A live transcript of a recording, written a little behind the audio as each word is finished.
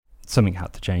something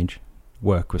had to change.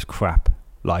 Work was crap.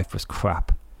 Life was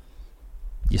crap.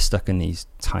 You're stuck in these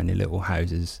tiny little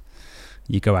houses.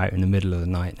 You go out in the middle of the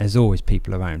night. There's always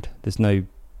people around. There's no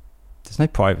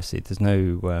privacy. There's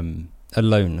no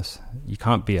aloneness. You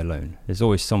can't be alone. There's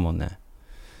always someone there.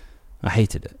 I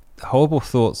hated it. The horrible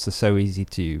thoughts are so easy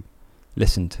to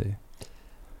listen to.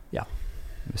 Yeah.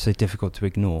 It's so difficult to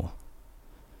ignore.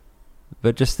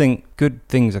 But just think, good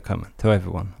things are coming to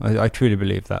everyone. I truly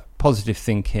believe that. Positive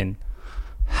thinking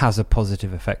has a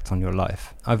positive effect on your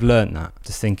life. I've learned that,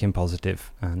 just thinking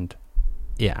positive, and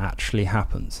it actually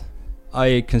happens.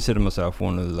 I consider myself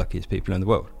one of the luckiest people in the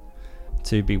world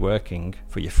to be working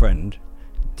for your friend,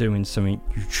 doing something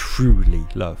you truly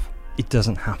love. It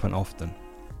doesn't happen often.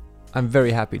 I'm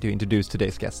very happy to introduce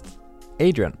today's guest,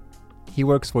 Adrian. He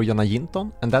works for Jonna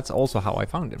Jinton, and that's also how I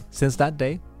found him. Since that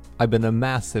day, I've been a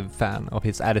massive fan of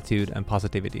his attitude and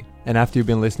positivity. And after you've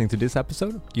been listening to this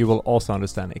episode, you will also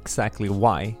understand exactly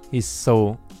why he's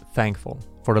so thankful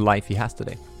for the life he has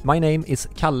today. My name is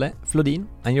Kalle Flodin,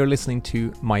 and you're listening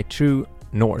to My True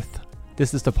North.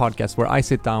 This is the podcast where I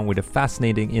sit down with a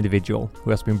fascinating individual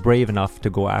who has been brave enough to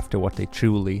go after what they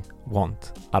truly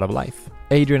want out of life.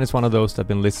 Adrian is one of those that have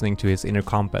been listening to his inner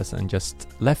compass and just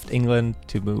left England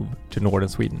to move to northern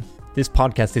Sweden. This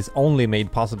podcast is only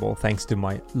made possible thanks to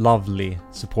my lovely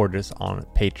supporters on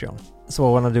Patreon. So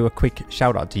I want to do a quick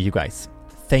shout out to you guys.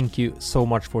 Thank you so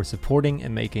much for supporting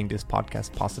and making this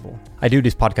podcast possible. I do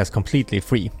this podcast completely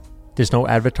free. There's no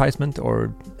advertisement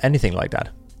or anything like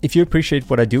that. If you appreciate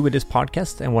what I do with this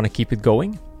podcast and want to keep it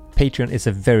going, Patreon is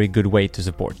a very good way to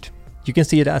support. You can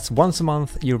see it as once a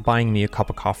month you're buying me a cup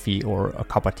of coffee or a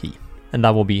cup of tea, and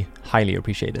that will be highly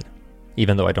appreciated.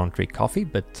 Even though I don't drink coffee,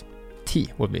 but tea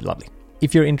would be lovely.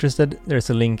 If you're interested,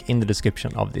 there's a link in the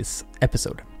description of this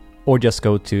episode. Or just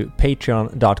go to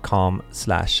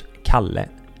patreon.com/Kalle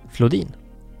Flodin.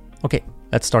 Okay,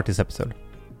 let's start this episode.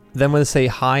 Then we'll say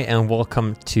hi and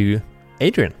welcome to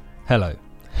Adrian. Hello.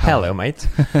 Hello, mate.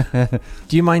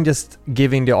 Do you mind just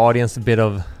giving the audience a bit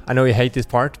of, I know you hate this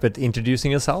part, but introducing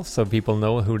yourself so people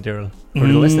know who they're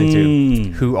listening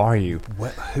to. Who are you?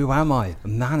 Who am I? A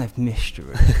man of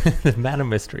mystery. Man of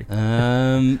mystery.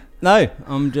 No,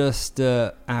 I'm just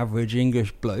an average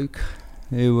English bloke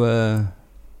who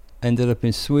ended up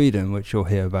in Sweden, which you'll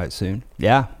hear about soon.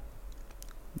 Yeah.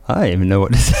 I don't even know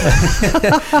what to say.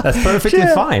 That's perfectly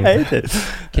fine.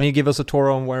 Can you give us a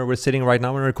tour on where we're sitting right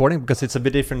now and recording? Because it's a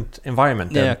bit different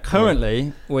environment. Yeah,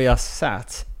 currently we are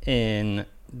sat in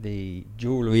the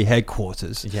jewellery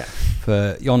headquarters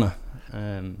for Jonna.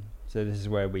 So this is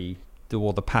where we do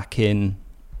all the packing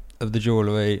of the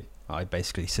jewellery. I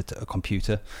basically sit at a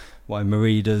computer while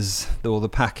Marie does all the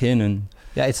packing. And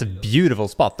yeah, it's a beautiful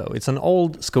spot though. It's an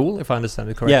old school, if I understand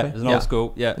it correctly. Yeah, it's an old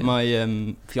school. Yeah,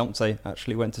 my fiance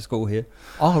actually went to school here.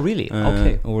 Oh, really?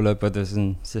 Okay. All her brothers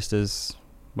and sisters,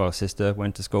 sister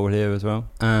went to school here as well.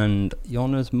 And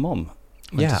Jonna's mom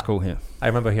went to school here. I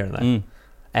remember hearing that.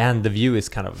 And the view is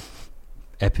kind of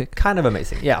epic. Kind of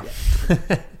amazing. Yeah.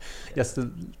 Just a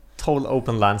total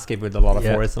open landscape with a lot of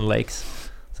forests and lakes.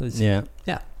 So it's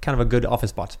kind of a good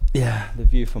office spot. Yeah, the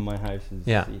view from my house is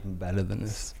even better than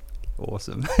this.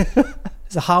 Awesome.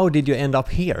 So how did you end up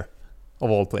here, of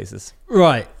all places?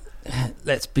 Right.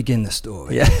 Let's begin the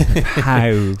story. Yeah.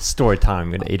 How? Story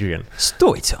time with Adrian.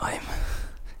 Story time.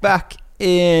 Back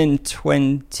in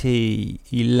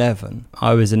 2011,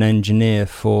 I was an engineer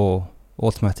for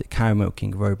automatic cow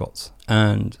milking robots.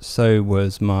 And so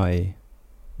was my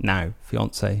now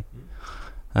fiance.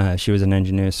 She was an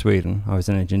engineer in Sweden. I was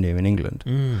an engineer in England.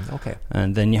 Okay.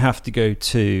 And then you have to go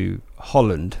to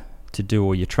Holland to do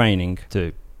all your training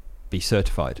to be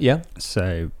certified. Yeah.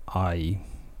 So I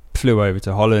flew over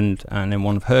to Holland, and then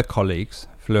one of her colleagues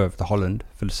flew over to Holland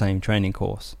for the same training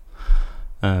course.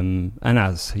 And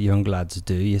as young lads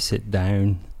do, you sit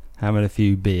down, having a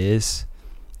few beers.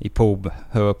 He pulled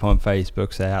her up on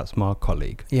Facebook, say, that's my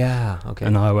colleague. Yeah, okay.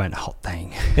 And I went, hot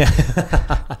dang.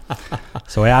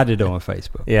 So I added her on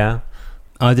Facebook. Yeah.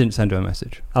 I didn't send her a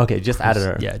message. Okay, just added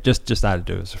her. Yeah, just added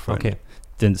her as a friend. Okay.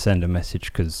 Didn't send a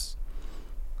message because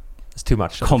it's too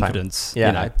much confidence.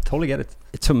 Yeah, I totally get it.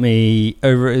 It took me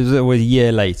it was a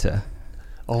year later.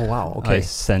 Oh wow, okay. I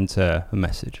sent her a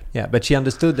message. Yeah, but she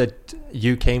understood that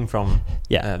you came from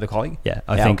the colleague? Yeah,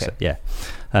 I think so, yeah.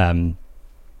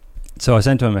 So I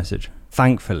sent her a message.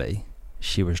 Thankfully,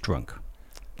 she was drunk.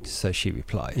 So she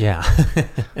replied. Yeah.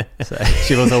 So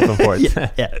she was open for it.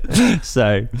 Yeah.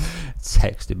 So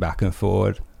texted back and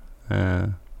forward.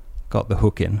 Got the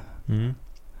hook in. Mm-hmm.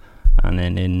 And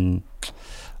then in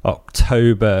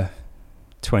October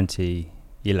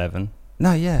 2011.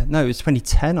 No, it was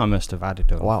 2010 I must have added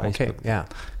her on Facebook. Okay, yeah.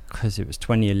 because it was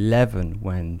 2011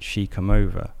 when she come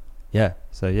over. Yeah,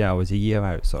 so yeah, I was a year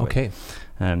out. Sorry. Okay.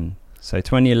 So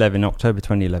 2011, October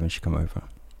 2011, she come over.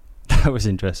 That was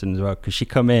interesting as well, because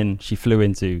she flew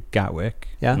into Gatwick,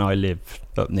 and I live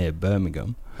up near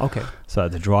Birmingham. Okay. So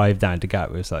the drive down to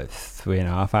Gatwick was like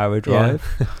 3.5 hour drive.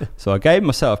 Yeah. So I gave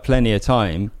myself plenty of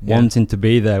time, wanting to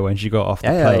be there when she got off the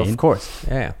plane. Yeah, of course.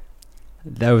 Yeah.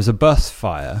 There was a bus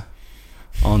fire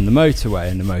on the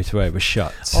motorway, and the motorway was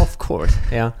shut. Of course.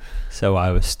 Yeah. So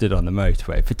I was stood on the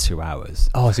motorway for 2 hours.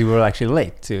 Oh, so you were actually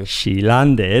late too. She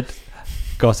landed,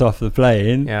 got off the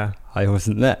plane. Yeah. I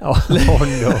wasn't there. Oh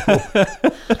no.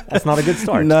 That's not a good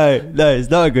start. No, it's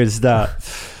not a good start.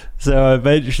 So I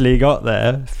eventually got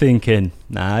there thinking,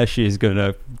 she's going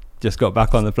to just got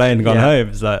back on the plane and gone home.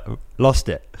 It's like, lost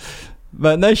it.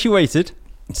 But no, she waited.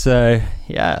 So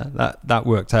yeah, that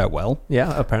worked out well.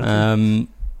 Yeah, apparently.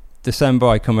 December,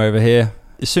 I come over here.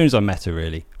 As soon as I met her,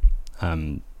 really, I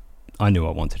knew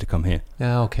I wanted to come here.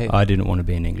 Yeah, okay. I didn't want to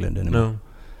be in England anymore. No.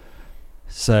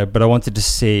 So, but I wanted to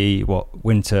see what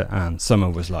winter and summer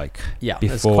was like. Yeah,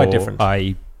 before it's quite different.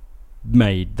 I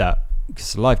made that, because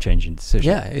it's a life-changing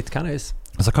decision. Yeah, it kind of is.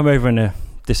 So I come over in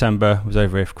December, was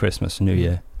over here for Christmas and New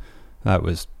Year. That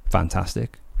was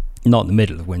fantastic. Not in the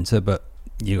middle of winter, but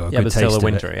you got a good taste still a of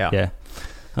winter, it. yeah.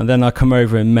 And then I come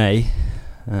over in May.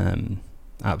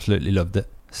 Absolutely loved it.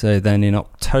 So then in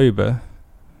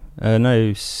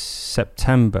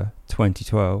September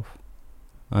 2012,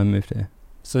 I moved here.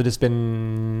 So it's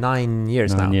been 9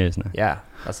 years now. 9 years now. Yeah,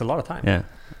 that's a lot of time. Yeah.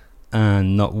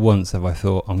 And not once have I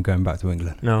thought I'm going back to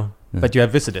England. No. But you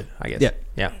have visited, I guess.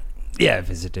 Yeah. Yeah, I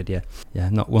visited, yeah. Yeah,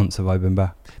 not once have I been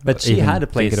back. But she had a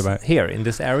place here in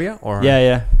this area? Or?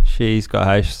 Yeah. She's got a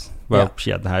house. Well, she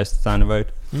had the house down the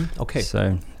road. Okay.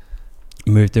 So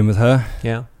moved in with her.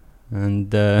 Yeah. And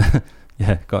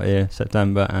got here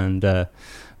September, and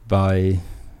by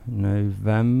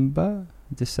November,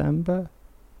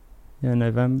 we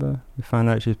found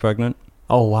out she was pregnant.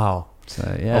 Oh, wow.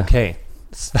 So, yeah. Okay.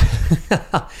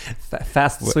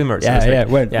 Fast swimmers. Yeah.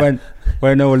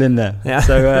 We're all in there. Yeah.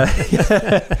 So,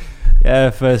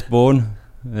 firstborn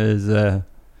is the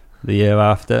year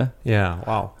after. Yeah,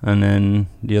 wow. And then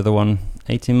the other one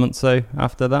 18 months so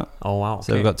after that. Oh, wow. Okay.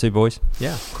 So we've got 2 boys.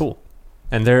 Yeah, cool.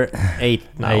 And they're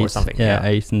 8 now or something. Yeah,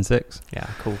 8 and 6. Yeah,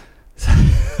 cool.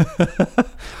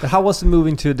 But how was it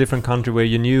moving to a different country where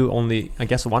you knew only, I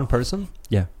guess, one person?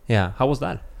 Yeah. Yeah. How was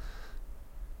that?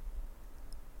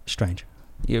 Strange.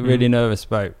 You're really nervous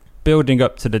about building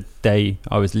up to the day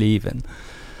I was leaving.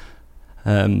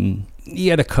 You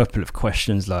had a couple of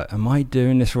questions like, am I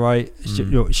doing this right?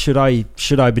 Should I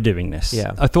be doing this?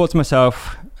 Yeah. I thought to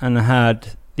myself, and I had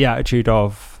the attitude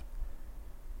of,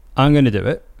 I'm going to do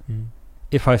it.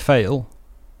 If I fail,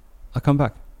 I come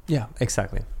back. Yeah,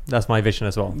 exactly. That's my vision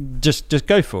as well. Just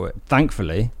go for it.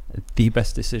 Thankfully, the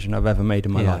best decision I've ever made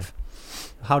in my life.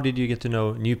 How did you get to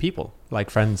know new people, like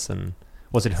friends? And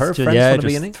was it her friends from the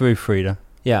beginning? Through Frida.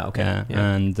 Yeah, okay.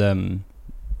 Yeah. And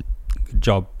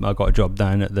I got a job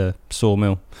down at the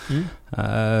sawmill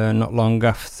not long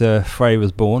after Frey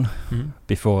was born.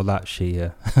 Before that, she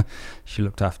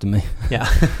looked after me. Yeah.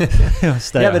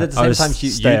 But at the same time,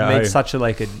 you made such a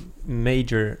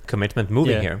major commitment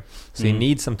moving here, so you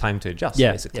need some time to adjust.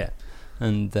 Basically. Yeah.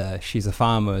 And she's a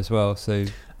farmer as well, so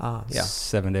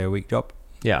 7-day-a-week job.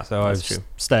 Yeah, so I was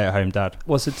stay-at-home dad.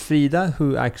 Was it Frida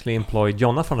who actually employed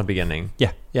Jonna from the beginning?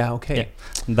 Yeah. Yeah. Okay. Yeah.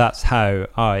 That's how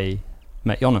I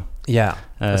met Jonna. Yeah.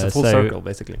 It's a full circle,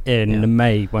 basically. In the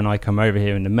May, when I come over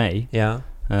here in the May,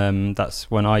 that's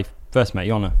when I first met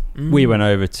Jonna. We went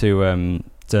over to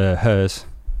hers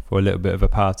for a little bit of a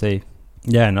party.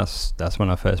 Yeah, and that's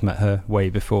when I first met her, way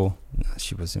before.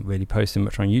 She wasn't really posting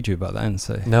much on YouTube back then,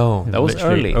 so... No, that was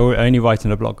early. Only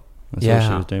writing a blog. That's all she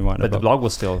was doing, writing a blog. But the blog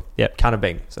was still kind of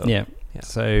big, so... Yeah.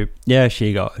 So,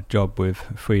 she got a job with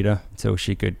Frida until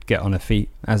she could get on her feet.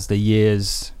 As the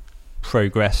years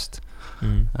progressed,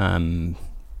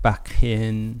 back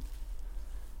in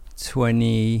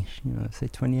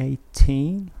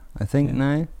 2018, I think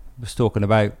now, was talking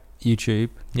about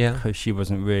YouTube. Yeah. Because she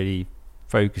wasn't really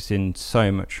focusing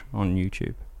so much on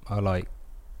YouTube. I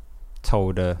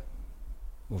told her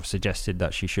or suggested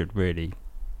that she should really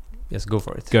go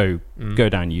for it. Go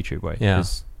down YouTube way. Yeah.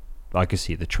 Because I could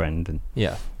see the trend and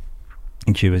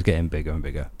she was getting bigger and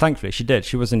bigger. Thankfully she did.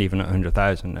 She wasn't even at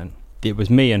 100,000 then. It was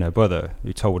me and her brother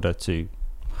who told her to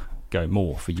go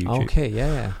more for YouTube. Okay,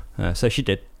 yeah. So she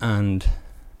did, and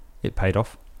it paid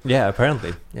off. Yeah,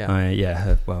 apparently.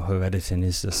 Yeah. Her editing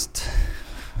is just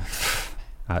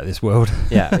out of this world.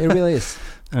 Yeah, it really is.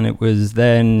 And it was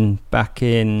then back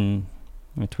in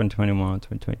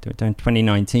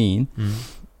 2019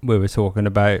 we were talking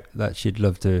about that she'd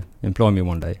love to employ me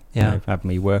one day. Yeah. Have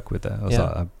me work with her. I was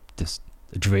like, just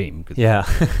a dream. 'Cause Yeah.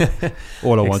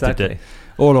 all I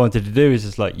wanted to do is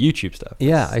just like YouTube stuff.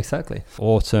 Yeah, exactly.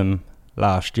 Autumn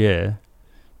last year,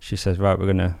 she says, right, we're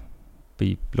going to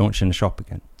be launching a shop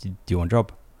again. Do you want a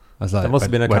job? I was like, that must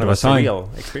have been a kind of a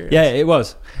surreal experience. Yeah, it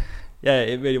was. Yeah,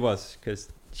 it really was. Because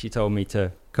she told me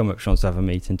to come up, she wants to have a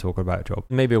meeting, talk about a job.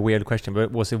 Maybe a weird question,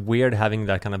 but was it weird having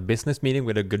that kind of business meeting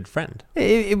with a good friend?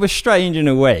 It was strange in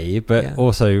a way, but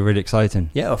also really exciting.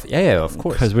 Yeah, of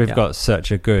course. Because we've got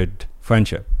such a good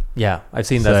friendship. Yeah, I've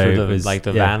seen that through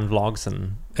the van vlogs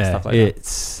and stuff like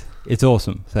that. It's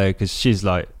awesome. So, because she's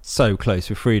like so close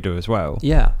with Frida as well.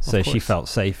 Yeah. So she felt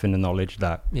safe in the knowledge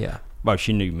that, well,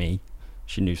 she knew me.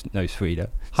 She knows Frida.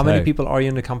 How many people are you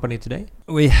in the company today?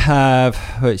 We have,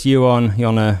 it's Yuan,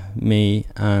 Yona, me,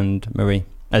 and Marie.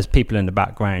 There's people in the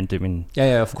background doing,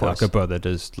 of course. Like a brother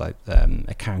does like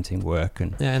accounting work.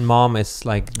 And mom is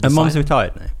like... And mom's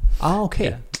retired now. Oh,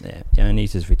 okay. Yeah,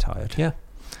 Anita's retired. Yeah.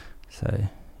 So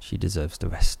she deserves the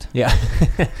rest. Yeah.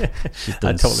 She's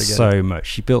done so much.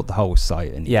 She built the whole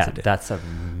site. And that's a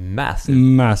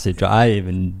massive job. I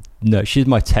even know. She's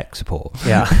my tech support.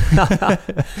 Yeah.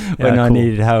 When I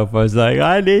needed help, I was like,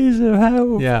 I need some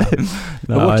help. Yeah.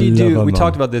 But what do you do? We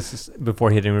talked about this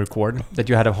before hitting record, that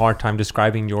you had a hard time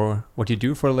describing what you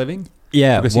do for a living.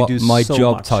 Yeah, because what my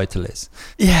job title is.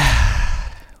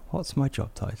 Yeah. What's my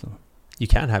job title? You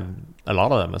can have a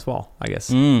lot of them as well, I guess.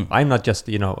 I'm not just,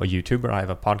 a YouTuber. I have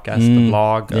a podcast, a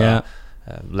blog, a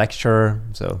lecture.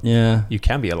 So you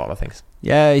can be a lot of things.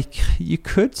 Yeah, you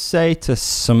could say, to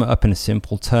sum it up in a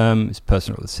simple term, is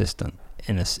personal assistant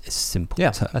in a simple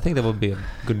term. I think that would be a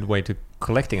good way to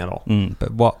collecting it all.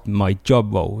 But what my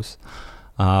job roles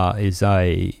is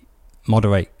I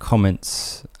moderate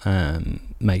comments,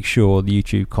 make sure the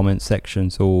YouTube comment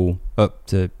section's all up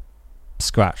to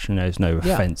scratch and there's no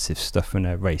offensive stuff and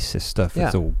no racist stuff.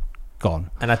 It's all gone.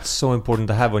 And that's so important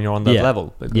to have when you're on that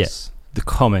level. Because the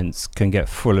comments can get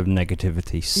full of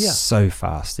negativity so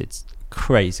fast. It's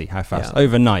crazy how fast.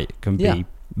 Overnight it can be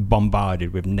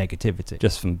bombarded with negativity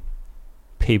just from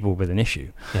people with an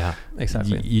issue. Yeah,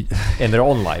 exactly. In their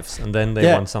own lives, and then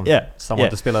they want someone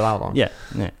to spill it out on. Yeah,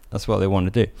 that's what they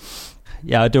want to do.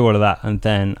 Yeah, I do all of that, and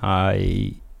then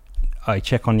I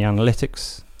check on the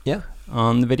analytics. Yeah.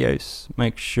 On the videos,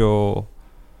 make sure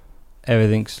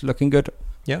everything's looking good.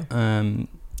 Yeah.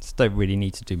 So don't really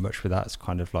need to do much with that. It's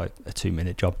kind of like a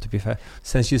 2-minute job, to be fair.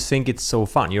 Since you think it's so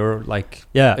fun, you're like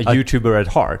a YouTuber at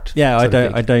heart. Yeah,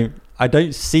 I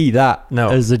don't see that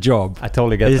as a job. I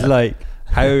totally get it's that. Like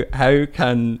how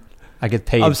can I get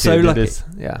paid? I'm so lucky. This?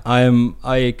 Yeah.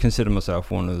 I consider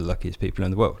myself one of the luckiest people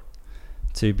in the world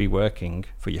to be working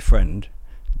for your friend,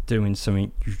 doing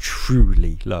something you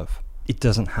truly love. It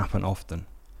doesn't happen often.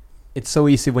 It's so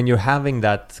easy when you're having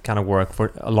that kind of work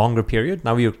for a longer period.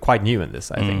 Now you're quite new in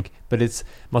this, I think, but it's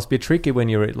must be tricky when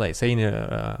you're, like, say, in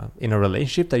a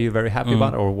relationship that you're very happy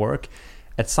about, or work.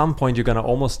 At some point, you're gonna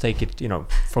almost take it,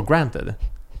 for granted.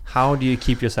 How do you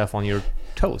keep yourself on your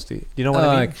toes? Do you know what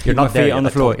I mean? You're not there on the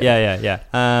floor. Yeah.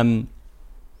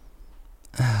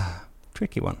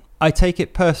 Tricky one. I take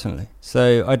it personally,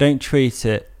 so I don't treat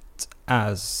it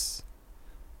as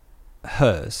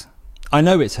hers. I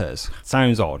know it's hers.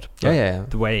 Sounds odd. Yeah.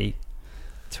 The way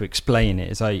to explain it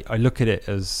is I look at it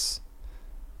as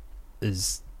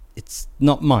it's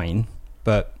not mine,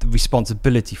 but the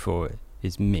responsibility for it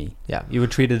is me. Yeah, you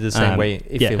would treat it the same way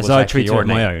if it was I actually treat your it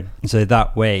my own. So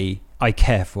that way I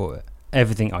care for it.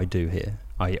 Everything I do here,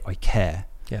 I care.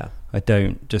 Yeah. I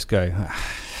don't just go,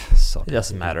 it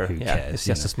doesn't matter. Who cares? It's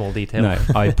just a small detail. No,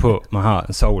 I put my heart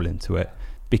and soul into it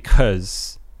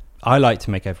because I like to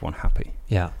make everyone happy.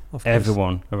 Yeah, of course.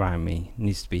 Everyone around me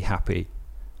needs to be happy,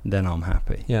 then I'm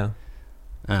happy. Yeah.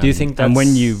 Do you think that's... And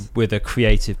when you, with a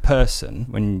creative person,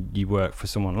 when you work for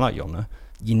someone like Yona,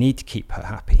 you need to keep her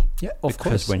happy. Yeah, of course.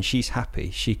 Because when she's happy,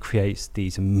 she creates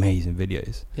these amazing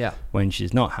videos. Yeah. When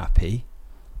she's not happy,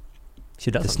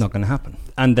 she doesn't. It's not going to happen.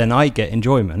 And then I get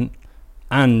enjoyment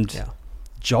and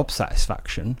job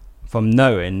satisfaction from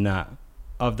knowing that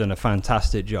I've done a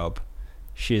fantastic job.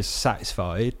 She is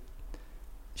satisfied.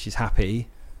 She's happy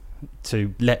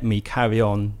to let me carry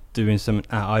on doing something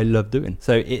I love doing.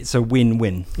 So it's a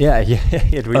win-win. Yeah,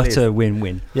 it really is. A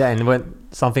win-win. Yeah, and when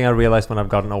something I realized when I've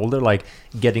gotten older, like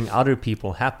getting other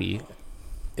people happy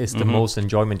is the most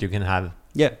enjoyment you can have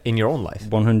in your own life.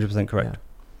 100% correct.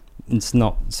 Yeah. It's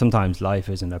not, sometimes life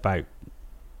isn't about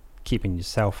keeping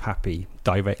yourself happy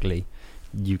directly.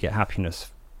 You get happiness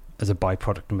as a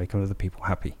byproduct of making other people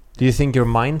happy. Do you think your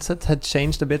mindset had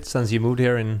changed a bit since you moved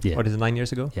here in, 9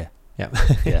 years ago? Yeah. Yeah.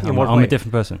 I'm a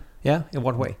different person. Yeah? In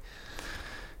what way?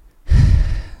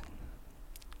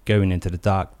 going into the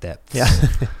dark depths. Yeah.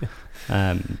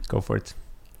 Let's go for it.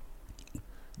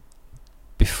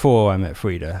 Before I met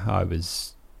Frida, I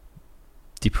was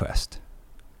depressed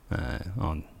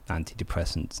on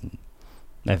antidepressants and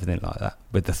everything like that,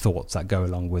 with the thoughts that go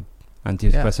along with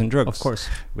antidepressant drugs, of course,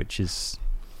 which is,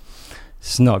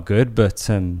 it's not good, but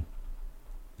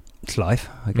it's life,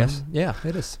 I guess. Yeah,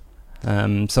 it is.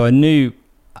 So I knew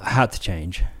I had to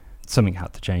change. Something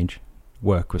had to change.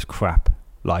 Work was crap.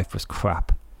 Life was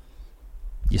crap.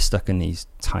 You're stuck in these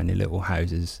tiny little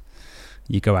houses.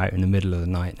 You go out in the middle of the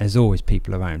night. There's always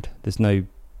people around. There's no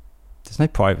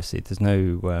privacy. There's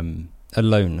no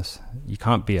aloneness. You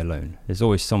can't be alone. There's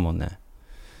always someone there.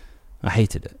 I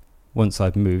hated it. Once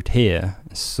I've moved here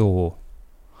and saw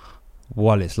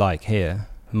what it's like here,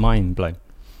 mind blown.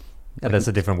 Yeah, that's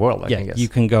a different world, I guess. You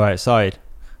can go outside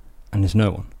and there's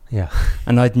no one. Yeah.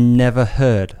 And I'd never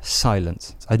heard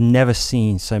silence. I'd never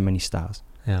seen so many stars.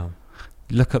 Yeah.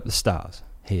 Look up the stars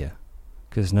here,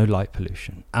 because there's no light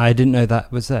pollution. I didn't know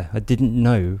that was there. I didn't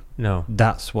know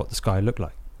that's what the sky looked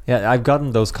like. Yeah, I've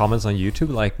gotten those comments on YouTube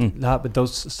like, nah, but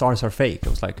those stars are fake. I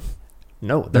was like,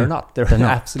 no, they're not. They're not.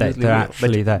 Absolutely they're real.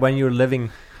 actually there. When you're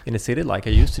living in a city like I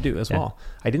used to do as well,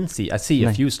 I see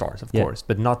a few stars, of course,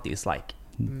 but not these like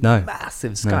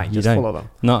massive sky just full of them.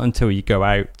 Not until you go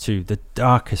out to the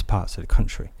darkest parts of the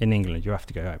country. In England, you have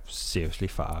to go out seriously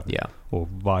far, or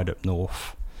right up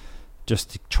north,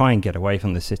 just to try and get away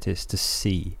from the cities to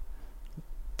see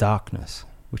darkness,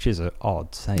 which is an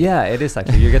odd saying. Yeah, it is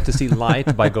actually. You get to see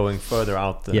light by going further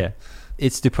out.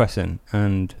 It's depressing,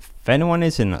 and if anyone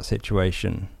is in that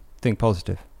situation, think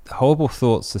positive. Horrible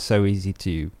thoughts are so easy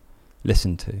to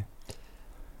listen to.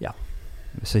 Yeah.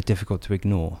 It's so difficult to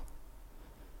ignore.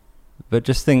 But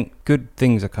just think good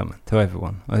things are coming to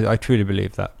everyone. I truly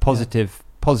believe that. Positive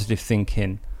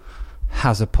thinking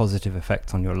has a positive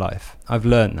effect on your life. I've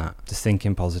learned that, just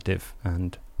thinking positive,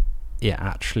 and it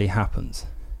actually happens.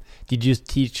 Did you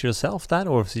teach yourself that,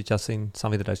 or was it just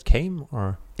something that just came?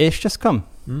 Or it's just come.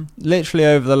 Literally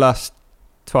over the last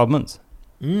 12 months.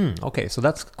 Okay, so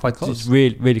that's quite close. It's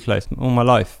really, really close. All my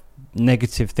life,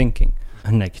 negative thinking,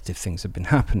 and negative things have been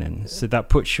happening. So that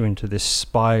puts you into this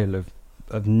spiral of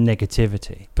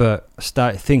negativity. But I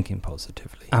started thinking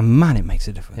positively, and man, it makes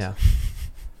a difference. Yeah.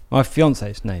 My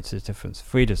fiance's noticed a difference.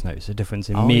 Frida's noticed a difference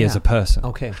in me as a person.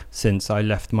 Okay. Since I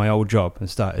left my old job and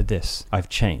started this, I've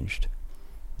changed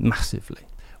massively.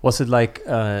 Was it like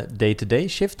a day-to-day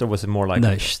shift, or was it more like...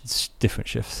 No, different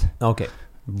shifts. Okay.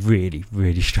 Really,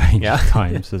 really strange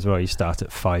times as well. You start at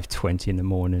 5:20 in the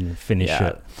morning and finish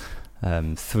at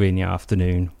 3 in the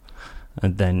afternoon.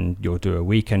 And then you'll do a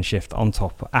weekend shift on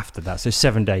top after that. So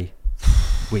 7-day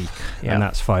week. And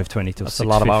that's 5:20 till 6:15. That's a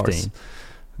lot of hours.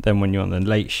 Then when you're on the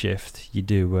late shift, you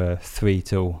do 3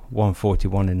 till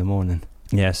 1:41 in the morning.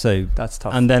 Yeah, so... That's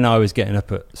tough. And then I was getting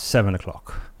up at 7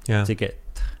 o'clock to get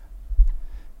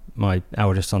my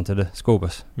eldest son to the school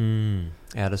bus.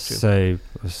 Yeah, that's true. So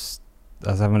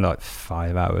I was having like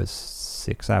 5 hours,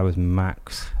 6 hours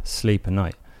max sleep a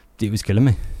night. It was killing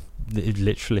me. It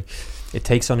literally... It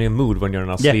takes on your mood when you're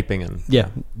not sleeping. And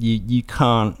you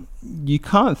can't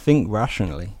think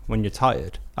rationally when you're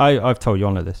tired. I've told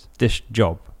Jonna this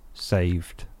job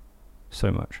saved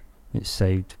so much. It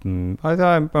saved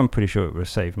I'm pretty sure it would have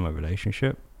saved my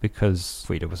relationship, because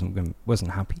Frida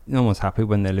wasn't happy. No one's happy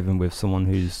when they're living with someone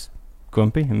who's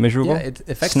grumpy and miserable. Yeah, it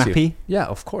affects snappy. You. Yeah,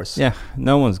 of course. Yeah,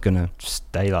 no one's gonna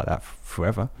stay like that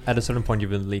forever. At a certain point you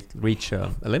will reach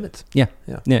a limit. Yeah,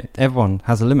 everyone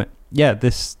has a limit. Yeah,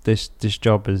 this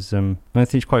job is I don't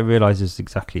think she quite realizes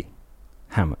exactly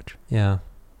how much. Yeah.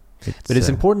 But it's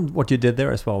important what you did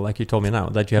there as well, like you told me now,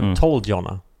 that you have told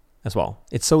Jonna as well.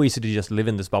 It's so easy to just live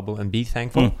in this bubble and be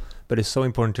thankful, but it's so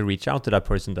important to reach out to that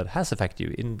person that has affected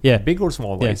you in big or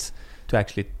small ways, to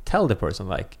actually tell the person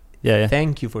like,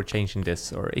 thank you for changing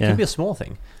this, or it can be a small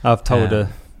thing. I've told her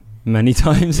many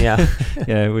times. Yeah.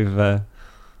 We've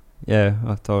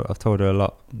I've told her a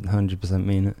lot. 100%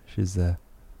 mean it.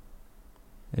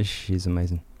 She's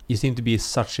amazing. You seem to be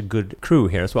such a good crew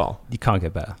here as well. You can't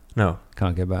get better. No,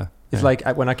 can't get better. It's like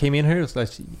when I came in here, it's like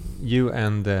you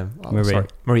and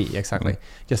Marie, exactly,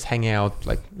 just hanging out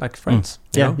like friends.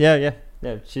 Yeah.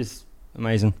 She's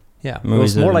amazing. Yeah, it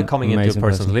was more like coming into a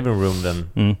person's living room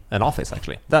than an office,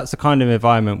 actually. That's the kind of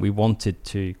environment we wanted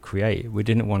to create. We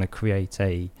didn't want to create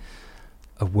a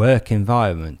work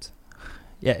environment.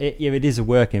 Yeah, it is a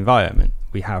work environment.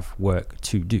 We have work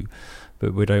to do,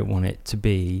 but we don't want it to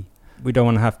be... We don't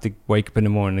want to have to wake up in the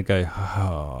morning and go,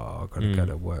 I've got to go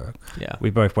to work. Yeah.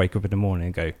 We both wake up in the morning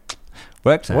and go,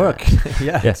 work.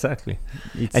 Yeah, exactly.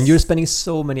 And you're spending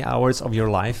so many hours of your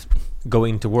life go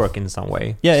into work in some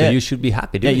way. Yeah, so yeah. you should be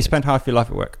happy doing you it. spend half your life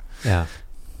at work. Yeah.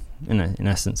 In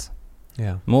essence.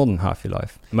 Yeah. More than half your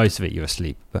life. Most of it you're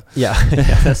asleep, but Yeah,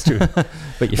 yeah, that's true.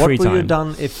 but your What free would you time. have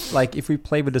done if we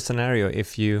play with the scenario,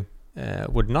 if you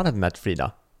would not have met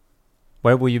Frida?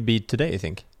 Where would you be today, you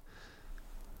think?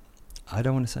 I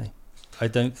don't want to say. I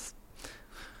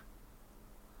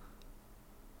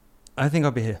think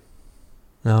I'll be here.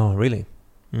 No, really.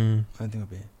 I think I'll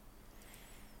be here.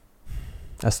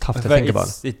 That's tough to But think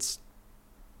about.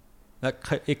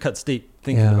 It cuts deep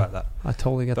thinking Yeah. about that. I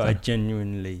totally get But I that.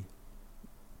 genuinely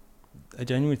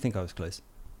think I was close,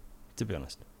 to be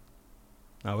honest.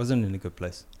 I wasn't in a good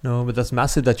place. No, but that's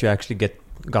massive that you actually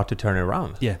got to turn it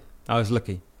around. Yeah, I was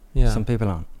lucky. Yeah. Some people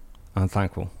aren't. I'm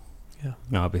thankful. Yeah.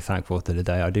 No, I'll be thankful to the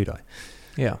day I do die.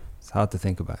 Yeah. It's hard to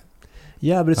think about.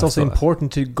 Yeah, but it's I also thought-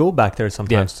 important to go back there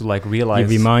sometimes to like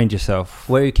realize You remind yourself.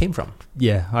 where you came from.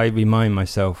 Yeah, I remind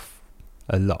myself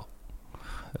a lot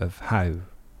of how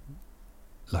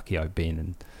lucky I've been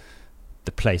and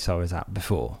the place I was at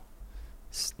before.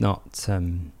 It's not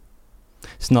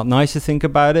nice to think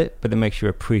about it, but it makes you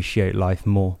appreciate life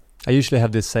more. I usually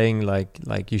have this saying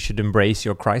like you should embrace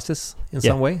your crisis in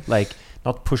some way, like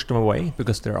not push them away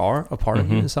because they are a part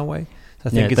of you in some way. So I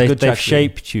think it's good to they've actually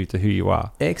shaped you to who you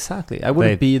are. Exactly. I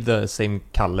wouldn't be the same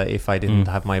Kalle if I didn't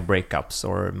have my breakups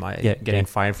or my getting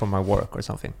fired from my work or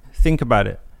something. Think about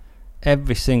it.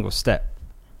 Every single step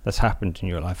that's happened in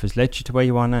your life has led you to where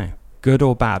you are now. Good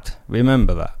or bad.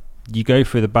 Remember that. You go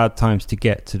through the bad times to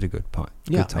get to the good part.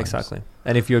 Yeah, exactly.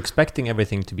 And if you're expecting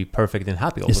everything to be perfect and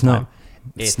happy all It's the not. time,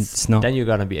 It's not. then you're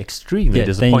gonna be extremely Then you're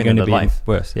disappointed going to in be life.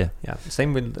 worse. Yeah. Yeah.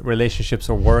 Same with relationships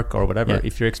or work or whatever. Yeah.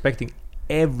 If you're expecting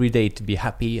every day to be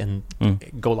happy and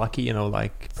go lucky,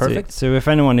 like perfect. So if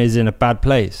anyone is in a bad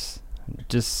place,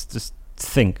 just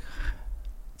think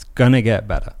it's gonna get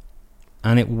better,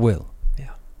 and it will.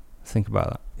 Yeah. Think about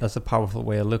that. That's a powerful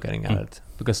way of looking at it,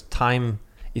 because time,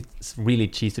 it's really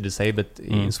cheesy to say, but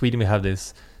in Sweden we have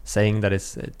this saying that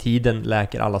it's tiden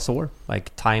läker alla sår,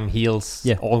 like time heals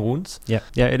all wounds. Yeah,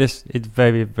 it is. It's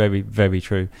very, very, very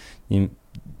true. You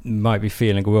might be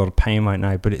feeling a world of pain right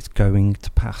now, but it's going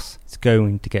to pass. It's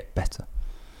going to get better.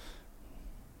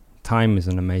 Time is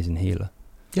an amazing healer.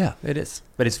 Yeah, it is.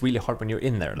 But it's really hard when you're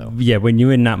in there, though. Yeah, when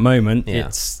you're in that moment,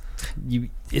 it's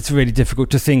really difficult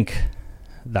to think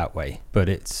that way, but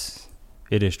it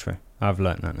is true. I've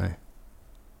learned that now.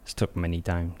 It's took many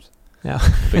times. Yeah.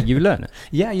 But you learn it.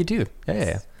 Yeah, you do. Yeah.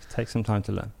 It takes some time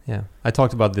to learn. Yeah. I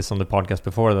talked about this on the podcast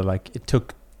before, that like it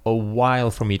took a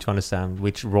while for me to understand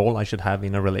which role I should have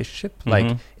in a relationship.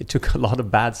 Like it took a lot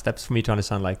of bad steps for me to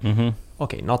understand like,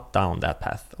 okay, not down that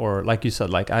path. Or like you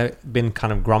said, like I've been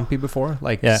kind of grumpy before,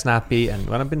 like snappy, and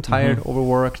when I've been tired,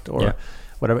 overworked or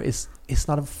whatever, it's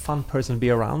not a fun person to be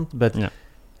around. But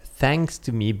thanks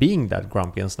to me being that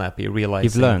grumpy and snappy, realizing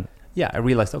you've learned. Yeah, I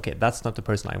realized, okay, that's not the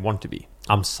person I want to be.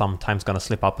 I'm sometimes going to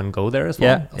slip up and go there as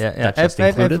well. Yeah. That's just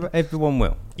included. Everyone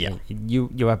will. Yeah. You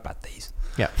have bad days.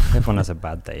 Yeah. Everyone has a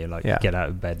bad day. Like get out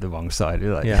of bed the wrong side.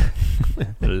 Like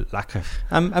lack of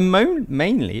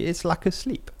mainly it's lack of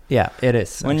sleep. Yeah, it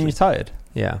is. When you're tired.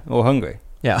 Yeah. Or hungry.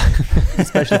 Yeah.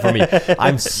 Especially for me.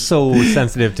 I'm so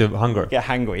sensitive to hunger. Yeah,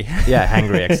 hangry. Yeah,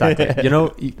 hangry, exactly. You know,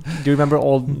 do you remember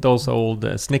all those old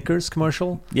Snickers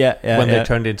commercial? Yeah. When they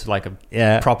turned into like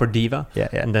a proper diva. Yeah.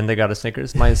 And then they got a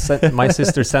Snickers. My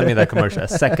sister sent me that commercial. A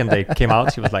second they came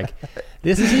out, she was like,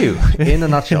 this is you in a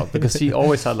nutshell. Because she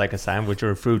always had like a sandwich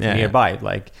or a fruit nearby.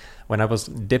 Like when I was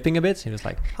dipping a bit, she was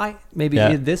like, hi, maybe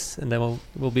eat this and then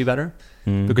we'll be better.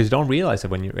 Because you don't realize it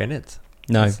when you're in it.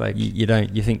 No, it's like, you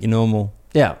don't. You think you're normal.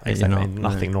 Yeah, exactly. Not,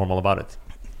 nothing normal about it.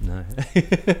 No.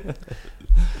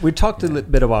 We talked a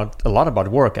lot about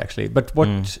work actually, but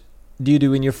what do you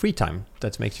do in your free time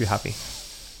that makes you happy?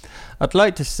 I'd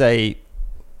like to say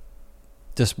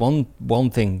just one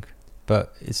thing,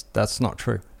 but that's not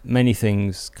true. Many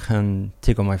things can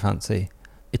tickle my fancy.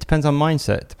 It depends on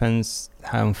mindset. It depends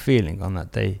how I'm feeling on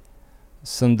that day.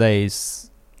 Some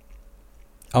days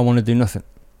I want to do nothing,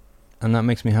 and that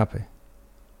makes me happy.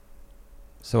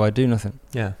 So I do nothing.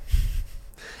 Yeah.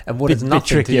 And what is bit nothing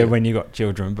trickier to you? when you got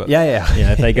children, but yeah.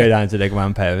 If they go down to their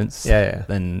grandparents, yeah.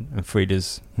 then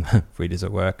Frida's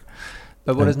at work.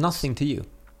 But what is nothing to you?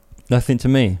 Nothing to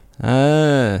me.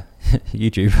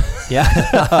 YouTube.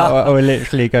 Yeah. or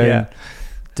literally go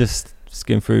just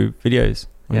skim through videos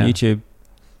on YouTube.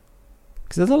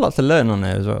 Because there's a lot to learn on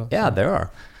there as well. Yeah, there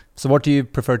are. So what do you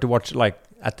prefer to watch, like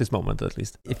at this moment at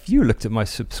least? If you looked at my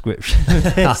subscription,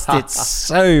 it's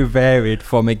so varied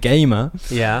from a gamer.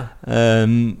 Yeah.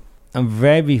 I'm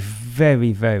very,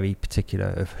 very, very particular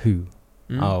of who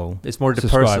I'll It's more the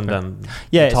subscribe person it. than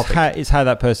Yeah, the topic. it's how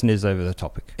that person is over the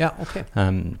topic. Yeah, okay.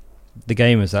 The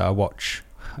gamers that I watch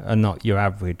are not your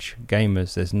average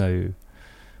gamers. There's no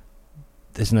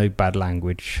bad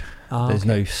language. There's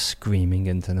no screaming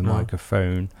into the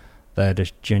microphone. They're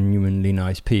just genuinely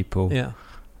nice people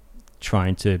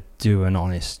trying to do an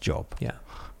honest job. Yeah.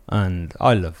 And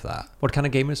I love that. What kind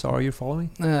of gamers are you following?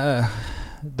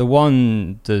 The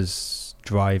one does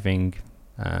driving,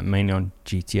 mainly on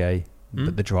GTA,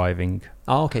 but the driving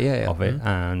of it.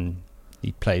 And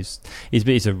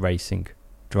he's a racing,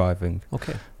 driving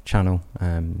channel.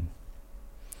 And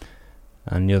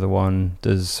the other one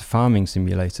does farming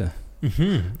simulator.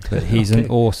 But he's an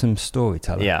awesome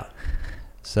storyteller. Yeah.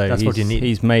 So that's what you need.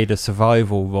 He's made a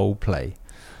survival role play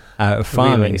out of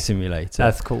farming simulator.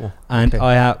 That's cool. And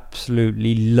I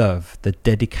absolutely love the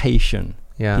dedication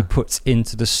Yeah. he puts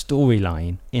into the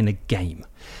storyline in a game.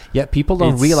 Yeah, people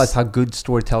don't realize how good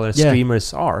storytellers,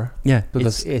 streamers are. Yeah,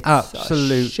 because it's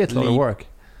absolutely a shitload of work.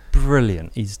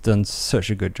 Brilliant. He's done such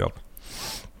a good job.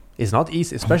 It's not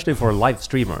easy, especially for a live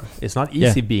streamer. It's not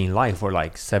easy being live for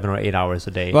like 7 or 8 hours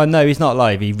a day. Well, no, he's not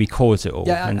live. He records it all.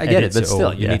 Yeah, and I get it, edits but still,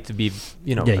 all. you need to be,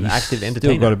 an active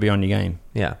entertainer. Still got to be on your game.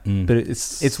 Yeah, but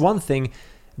it's one thing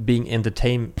being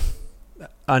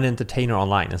an entertainer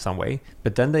online in some way,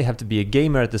 but then they have to be a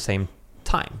gamer at the same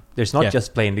time. There's not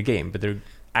just playing the game, but they're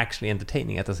actually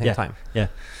entertaining at the same time. Yeah,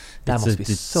 that must be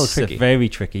so tricky. It's a very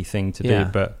tricky thing to do,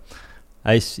 but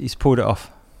he's pulled it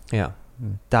off. Yeah.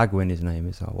 Dagwin, his name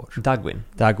is. I watch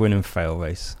Dagwin and Fail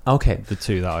Race. Okay, the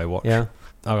two that I watch. Yeah,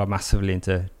 I got massively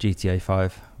into GTA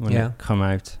 5 when it come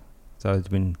out. So I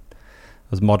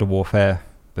was Modern Warfare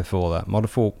before that.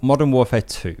 Modern Warfare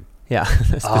 2. Yeah,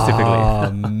 specifically.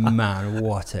 Oh man,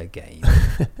 what a game!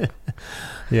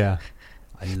 Yeah,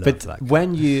 I love that.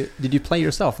 But did you play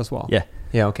yourself as well? Yeah.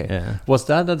 Yeah. Okay. Yeah. Was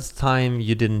that at the time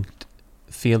you didn't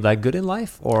feel that good in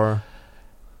life, or?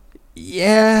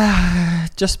 Yeah,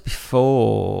 just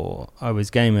before. I was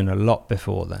gaming a lot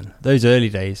before then. Those early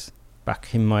days,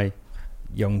 back in my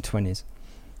young 20s,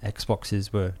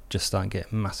 Xboxes were just starting to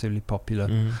get massively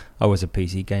popular. I was a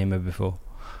PC gamer before.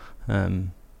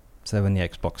 So when the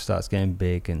Xbox starts getting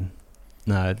big, and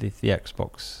the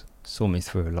Xbox saw me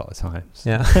through a lot of times.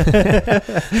 Yeah.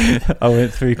 I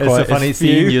went through quite a few. It's so funny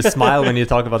seeing you smile when you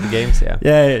talk about the games. Yeah.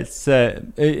 Yeah,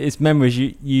 it's memories.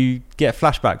 You get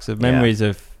flashbacks of memories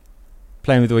of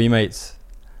playing with all your mates.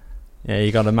 Yeah,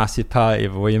 you got a massive party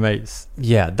of all your mates.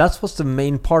 Yeah, that was the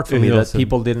main part for me that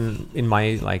people didn't, in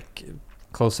my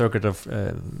close circuit of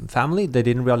family, they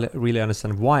didn't really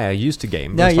understand why I used to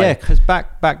game. Yeah, because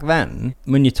back then,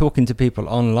 when you're talking to people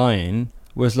online,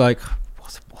 was like,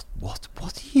 what are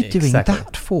you doing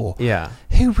that for? Yeah.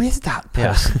 Who is that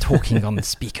person talking on the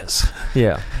speakers?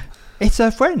 Yeah. It's a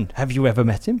friend. Have you ever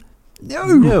met him?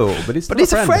 No, but it's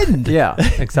a friend. Yeah,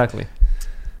 exactly.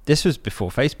 This was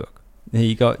before Facebook.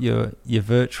 You got your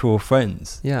virtual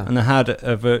friends. Yeah. And I had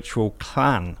a virtual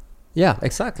clan. Yeah,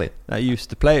 exactly. That I used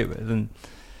to play with, and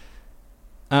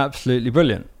absolutely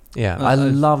brilliant. Yeah, I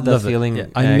love that feeling. Yeah.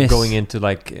 I miss going into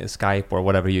Skype or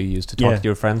whatever you use to talk to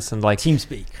your friends and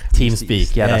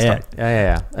TeamSpeak. Yeah, that's right.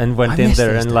 Yeah. And went in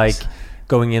there and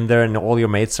going in there and all your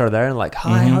mates are there and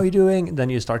hi, how are you doing? And then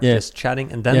you start just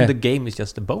chatting, and then the game is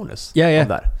just a bonus. Of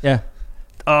that. Yeah.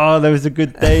 Oh, those are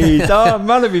good days. Oh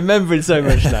man, I'm remembering so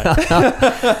much now.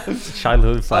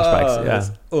 Childhood flashbacks. Oh,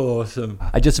 that's awesome.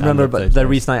 I just remember, but the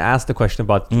reason I asked the question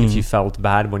about if you felt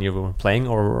bad when you were playing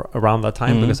or around that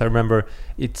time, because I remember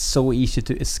it's so easy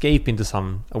to escape into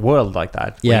a world like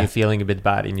that when you're feeling a bit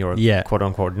bad in your quote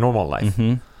unquote normal life.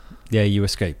 Yeah, you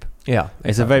escape. Yeah,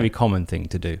 it's a very common thing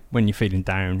to do when you're feeling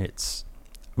down. It's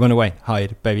run away,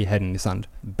 hide, bury your head in the sand,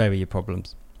 bury your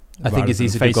problems. I think it's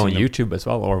easy to go on YouTube as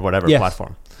well, or whatever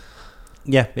platform.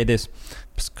 Yeah, it is,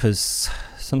 because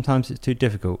sometimes it's too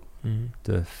difficult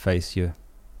to face your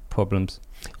problems.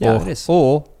 Yeah, it is.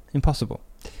 Or impossible.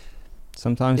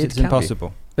 Sometimes it's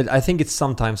impossible. But I think it's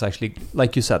sometimes actually,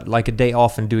 like you said, like a day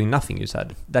off and doing nothing, you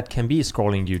said. That can be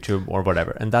scrolling YouTube or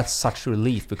whatever. And that's such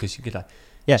relief because you could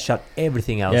shut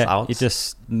everything else out. You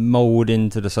just mold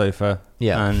into the sofa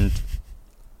and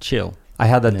chill. I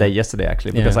had that day yesterday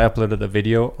actually because I uploaded a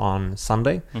video on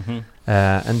Sunday,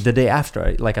 and the day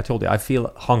after, like I told you, I feel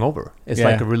hungover. It's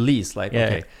like a release.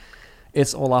 Okay,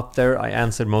 it's all up there. I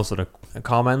answered most of the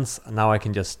comments, and now I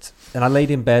can and I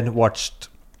laid in bed, watched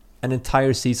an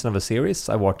entire season of a series.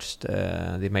 I watched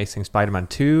The Amazing Spider-Man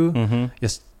 2.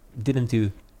 Just didn't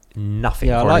do nothing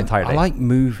for an entire day. I like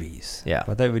movies. Yeah,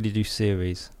 but I don't really do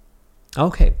series.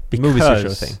 Okay, because movies are your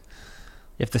thing.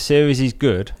 If the series is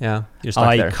good, you're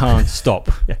stuck there. I can't stop.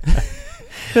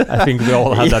 I think we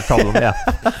all have that problem. Yeah.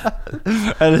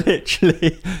 And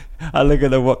literally, I look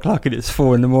at the what clock and it's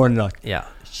 4 a.m. like, Yeah.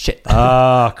 Shit.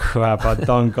 oh crap, I've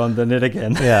done it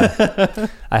again. Yeah.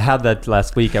 I had that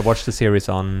last week. I watched a series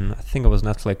on, I think it was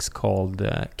Netflix, called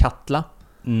Katla.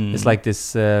 It's like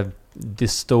this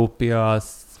dystopia,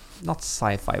 not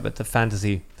sci-fi, but the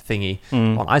fantasy thingy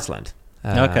on Iceland.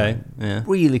 Okay, yeah.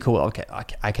 Really cool. Okay,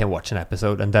 I can watch an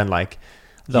episode and then like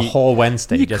the whole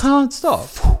Wednesday you just can't stop.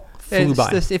 Flew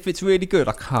by. If it's really good,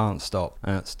 I can't stop.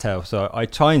 And that's tell. So I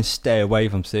try and stay away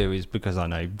from series because I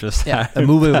know just a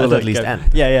movie will at least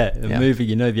end. Yeah. A movie,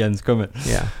 you know the end's coming.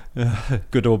 Yeah.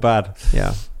 Good or bad.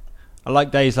 Yeah. I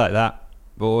like days like that,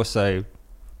 but also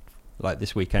like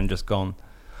this weekend just gone.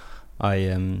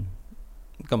 I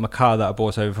got my car that I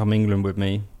brought over from England with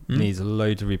me. Needs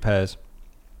loads of repairs.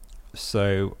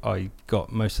 So I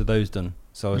got most of those done.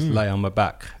 So I was lay on my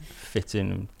back,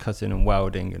 fitting and cutting and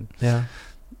welding and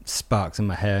sparks in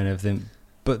my hair and everything.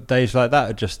 But days like that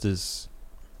are just as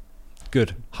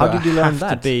good. How did you learn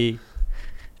that? To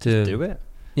do it.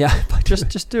 Yeah,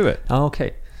 just do it. Oh,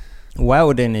 okay.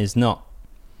 Welding is not.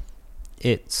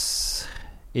 It's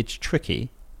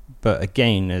tricky, but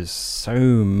again, there's so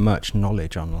much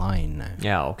knowledge online now.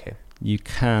 Yeah, okay. You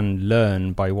can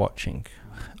learn by watching.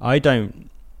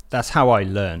 That's how I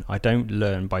learn. I don't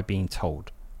learn by being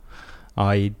told.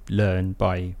 I learn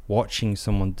by watching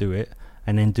someone do it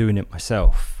and then doing it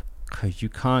myself. Because you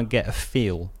can't get a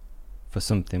feel for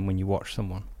something when you watch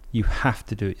someone. You have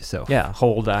to do it yourself. Yeah,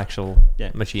 hold the actual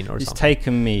machine or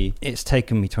something. It's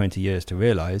taken me 20 years to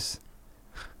realize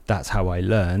that's how I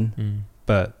learn.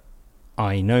 But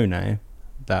I know now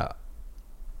that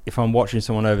if I'm watching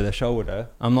someone over their shoulder,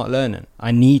 I'm not learning.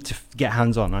 I need to get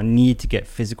hands-on. I need to get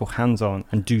physical hands-on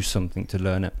and do something to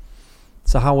learn it.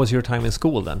 So how was your time in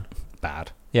school then?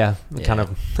 Bad. Yeah, kind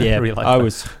of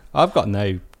realized I've got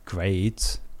no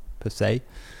grades per se,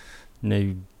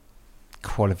 no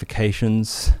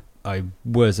qualifications. I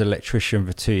was an electrician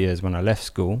for 2 years when I left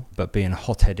school, but being a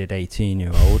hot-headed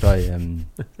 18-year-old,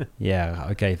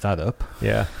 I gave that up.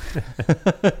 Yeah.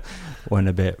 Went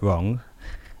a bit wrong,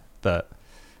 but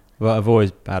I've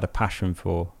always had a passion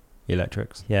for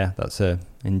electrics. Yeah, that's a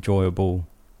enjoyable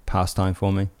pastime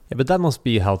for me. Yeah, but that must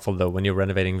be helpful though when you're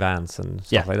renovating vans and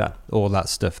stuff like that. All that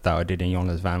stuff that I did in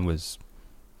Jonna's van was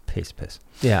piss.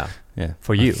 Yeah. Yeah.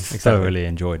 For you. I thoroughly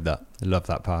enjoyed that. I love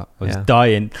that part. I was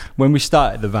dying. When we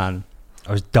started the van,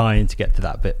 I was dying to get to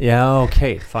that bit. Yeah,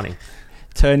 okay. Funny.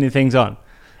 Turning things on.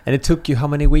 And it took you how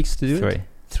many weeks to do 3. it?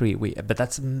 3 weeks. But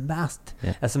that's a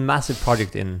massive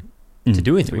project to do in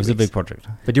 3 weeks. It was a big project.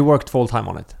 But you worked full time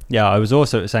on it. Yeah, I was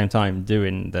also at the same time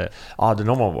doing the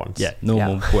normal ones. Yeah,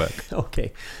 normal work.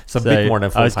 Okay. So a bit more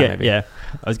than full time maybe. Yeah.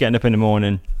 I was getting up in the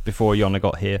morning before Jonna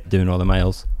got here, doing all the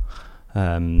mails.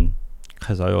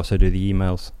 Because I also do the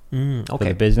emails for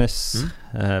the business,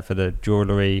 for the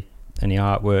jewellery, any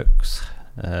artworks,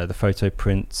 the photo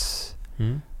prints.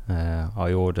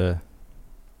 I order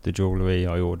the jewellery,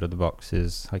 I order the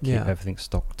boxes, I keep everything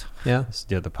stocked. Yeah, that's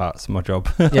the other parts of my job.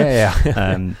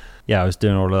 I was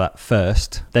doing all of that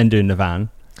first, then doing the van.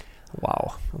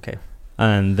 Wow. Okay.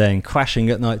 And then crashing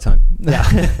at night time. Yeah,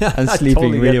 and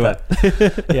sleeping really well.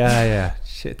 Yeah.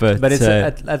 Shit. But it's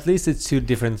at least it's 2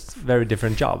 very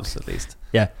different jobs at least.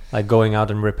 Yeah. Like going out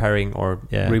and repairing or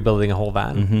rebuilding a whole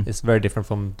van is very different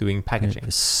from doing packaging.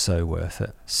 It's so worth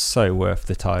it. So worth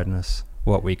the tiredness.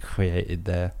 What we created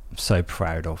there. I'm so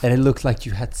proud of. And it looked like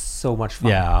you had so much fun.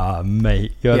 Yeah,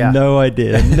 mate. You have no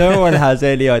idea. No one has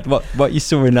any idea. What you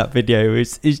saw in that video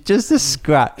is just a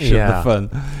scratch of the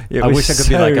fun. I wish I could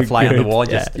be like a fly on the wall,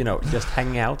 just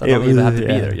hanging out. I don't even have to be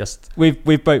there. Just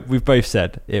we've both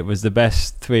said it was the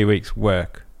best 3 weeks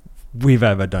work we've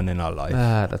ever done in our life.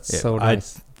 That's so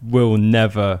nice. I will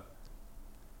never.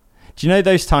 Do you know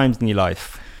those times in your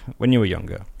life when you were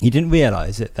younger? You didn't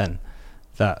realize it then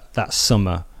that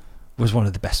summer was one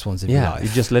of the best ones of your life. You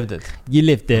just lived it. You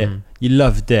lived it. You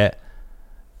loved it.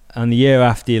 And the year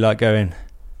after, you're like going,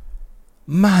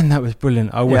 man, that was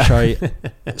brilliant. I wish I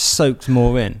soaked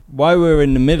more in. While we were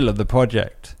in the middle of the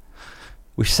project,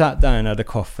 we sat down, had a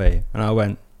coffee, and I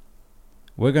went,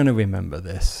 we're going to remember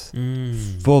this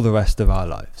for the rest of our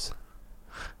lives.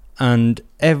 And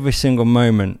every single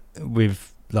moment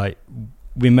we've like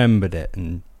remembered it.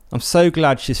 And I'm so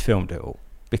glad she's filmed it all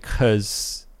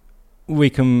because we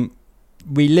can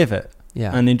relive it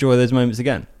and enjoy those moments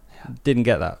again. Didn't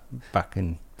get that back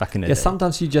in the day.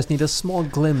 Sometimes you just need a small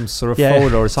glimpse or a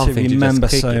photo or something to remember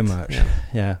just so much.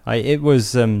 It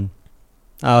was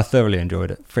I thoroughly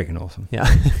enjoyed it. Freaking awesome.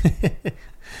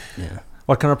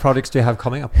 What kind of projects do you have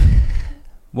coming up?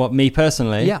 What, me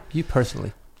personally? Yeah, you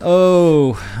personally.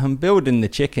 Oh, I'm building the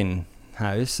chicken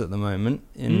house at the moment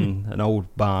in an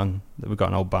old barn. We've got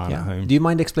an old barn at home. Do you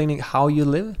mind explaining how you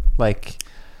live? Like,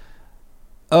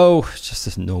 it's just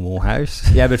this normal house.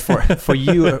 yeah, but for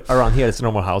you around here, it's a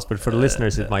normal house. But for the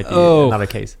listeners, it might be another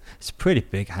case. It's a pretty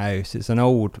big house. It's an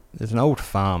old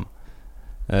farm.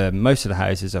 Most of the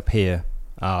houses up here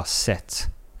are set.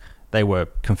 They were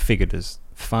configured as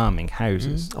farming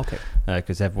houses. Okay.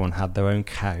 Because everyone had their own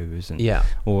cows and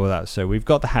all of that. So we've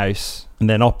got the house, and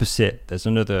then opposite there's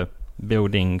another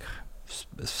building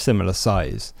similar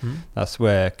size. That's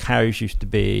where cows used to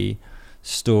be,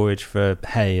 storage for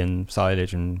hay and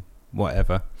silage and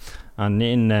whatever, and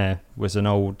in there was an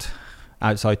old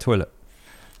outside toilet.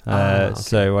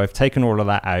 So I've taken all of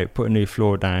that out, put a new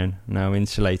floor down, now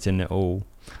insulating it all,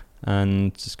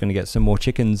 and just going to get some more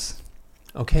chickens.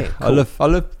 Okay, cool. I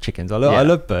love chickens. I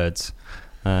love birds.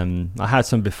 I had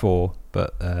some before,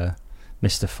 but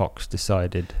Mr. Fox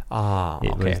decided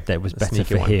it was better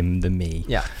for him than me.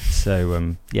 Yeah.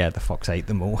 So the fox ate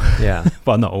them all. Yeah.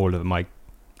 Well, not all of them. I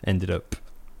ended up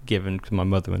giving, because my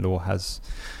mother-in-law has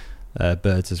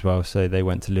birds as well, so they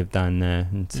went to live down there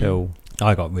until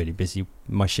I got really busy.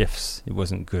 My shifts, it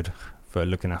wasn't good for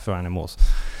looking after animals.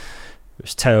 It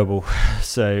was terrible.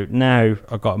 So now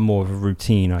I've got more of a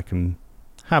routine. I can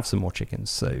have some more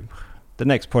chickens. So the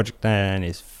next project then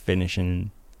is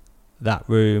finishing that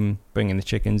room, bringing the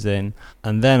chickens in,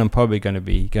 and then I'm probably going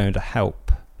to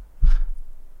help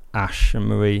Ash and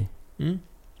Marie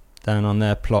down on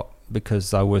their plot,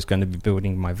 because I was going to be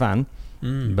building my van,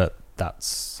 but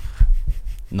that's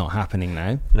not happening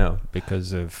now. No,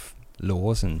 because of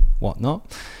laws and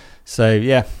whatnot.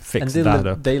 So fix that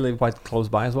up. They live quite close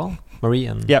by as well, Marie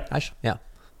and Ash. Yeah.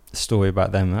 The story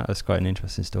about them, that was quite an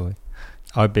interesting story.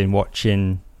 I've been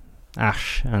watching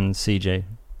Ash and CJ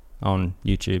on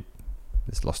YouTube.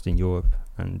 It's Lost in Europe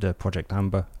and Project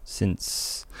Amber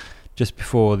since just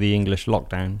before the English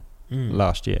lockdown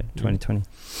last year, 2020.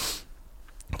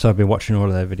 So I've been watching all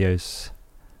of their videos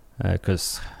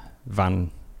because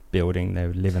van building, they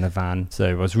live in a van. So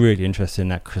I was really interested in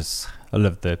that because I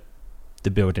love the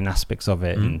building aspects of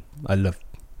it, and I love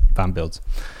van builds.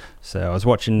 So I was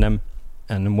watching them,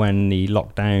 and when the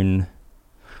lockdown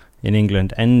in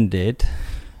England ended,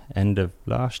 end of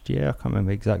last year, I can't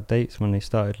remember exact dates when they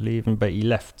started leaving, but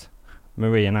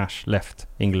Marie and Ash left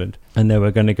England, and they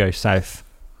were going to go south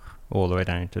all the way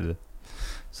down to the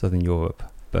southern Europe.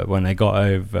 But when they got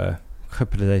over a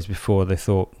couple of days before, they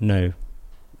thought, no,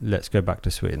 let's go back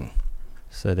to Sweden.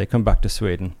 So they come back to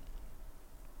Sweden.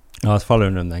 I was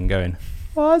following them then going,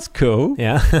 oh, that's cool.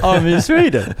 Yeah. I'm in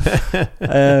Sweden.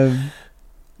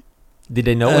 Did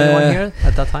they know anyone here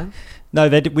at that time? No,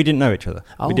 we didn't know each other.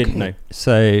 Oh, we didn't know.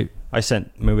 So I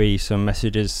sent Marie some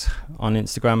messages on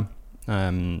Instagram,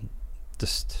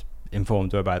 just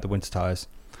informed her about the winter tyres,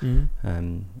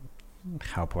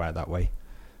 help her out that way.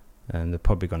 And they're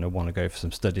probably going to want to go for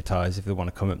some studded tyres if they want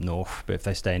to come up north. But if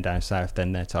they're staying down south,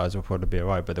 then their tyres will probably be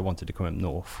alright. But they wanted to come up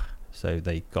north, so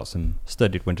they got some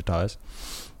studded winter tyres.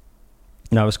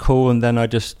 And that was cool. And then I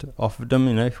just offered them,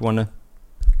 if you want to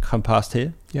come past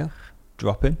here,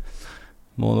 drop in,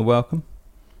 more than welcome.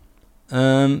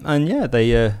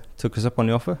 They took us up on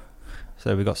the offer.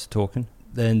 So we got to talking.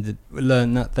 Then we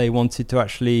learned that they wanted to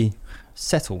actually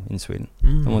settle in Sweden.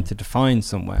 They wanted to find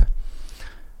somewhere.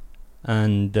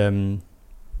 And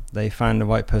they found the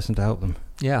right person to help them.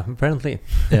 Yeah, apparently.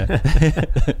 Yeah.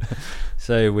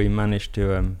 So we managed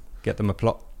to get them a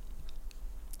plot.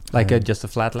 Like just a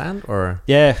flat land, or?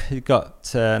 Yeah, he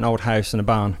got an old house and a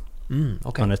barn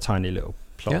on a tiny little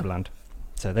plot of land.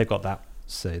 So they've got that.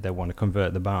 So they want to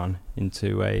convert the barn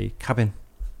into a cabin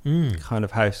kind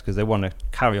of house, because they want to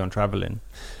carry on traveling.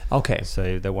 Okay.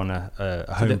 So they want a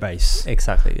home base.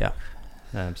 Exactly, yeah.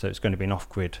 So it's going to be an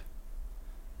off-grid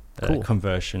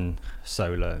conversion,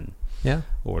 solar, and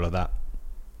all of that.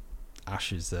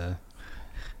 Ash is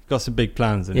got some big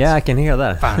plans. And I can hear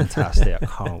that. Fantastic. I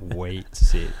can't wait to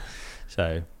see it.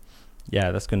 So,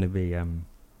 that's going to be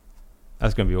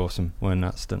awesome when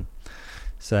that's done.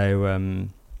 So,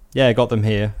 I got them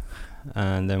here,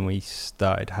 and then we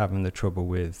started having the trouble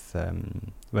with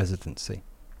residency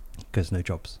because no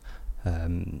jobs.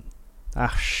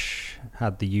 Ash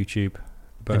had the YouTube.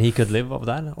 But and he could live off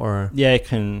that, or he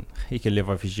can live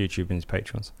off his YouTube and his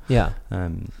patrons. Yeah.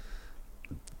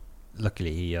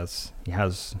 Luckily, he has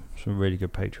some really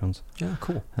good patrons. Yeah,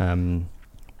 cool.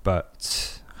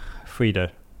 But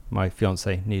Frida, my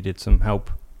fiance, needed some help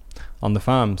on the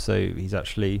farm, so he's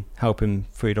actually helping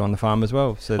Frida on the farm as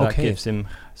well. So that gives him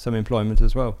some employment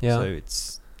as well. Yeah. So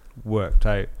it's worked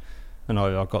out, and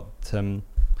I got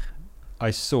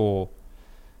I saw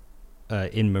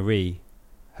in Marie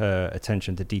her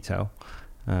attention to detail,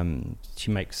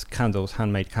 She makes candles,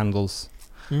 handmade candles,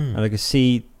 and I can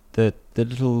see the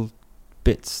little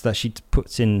bits that she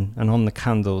puts in and on the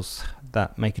candles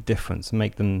that make a difference and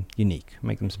make them unique,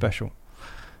 make them special.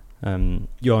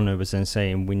 Jonna was then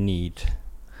saying we need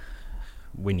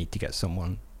to get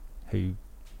someone who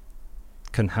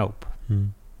can help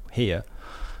here,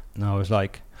 and I was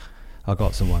like, I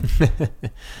got someone.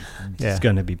 It's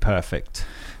going to be perfect.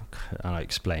 And I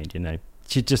explained,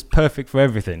 she's just perfect for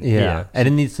everything. Yeah, and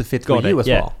it needs to fit for you as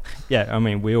well. Yeah, I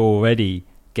mean, we already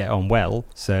get on well,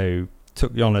 so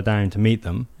took Jonna down to meet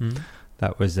them.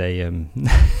 That was a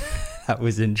that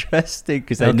was interesting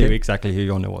because they knew exactly who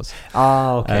Jonna was.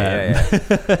 Oh,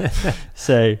 okay.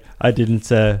 So I didn't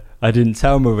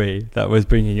tell Marie that was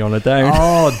bringing Jonna down.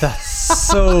 Oh, that's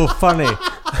so funny.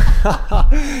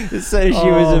 So she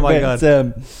was a bit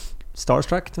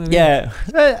starstruck, maybe? Yeah,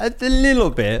 a little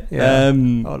bit. Yeah.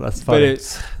 Oh, that's funny. But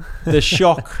it's the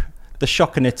shock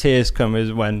and the tears come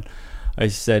is when I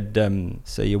said,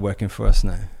 so you're working for us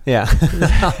now. Yeah.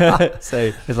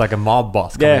 So it's like a mob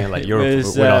boss coming in, like, you're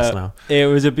with us now. It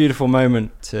was a beautiful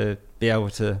moment to be able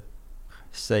to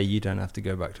say you don't have to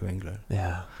go back to England.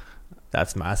 Yeah,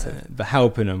 that's massive. But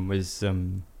helping them was,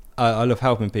 I love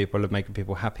helping people, I love making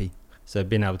people happy. So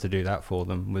being able to do that for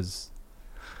them was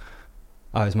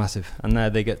massive. And now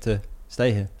they get to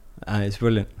stay here. It's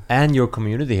brilliant. And your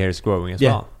community here is growing as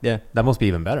well. Yeah. That must be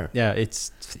even better. Yeah,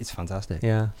 it's fantastic.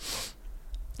 Yeah.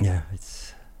 Yeah,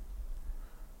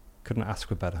 couldn't ask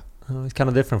for better. Oh, it's kind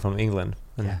of different from England.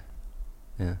 Yeah.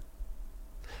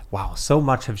 Wow, so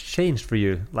much has changed for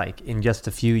you, like in just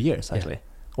a few years, actually.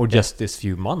 Or just this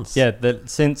few months. Yeah,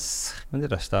 since, when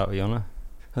did I start with Jonna?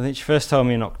 I think she first told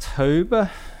me in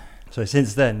October. So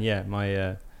since then,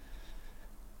 my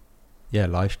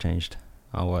life's changed.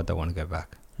 Oh, I don't want to go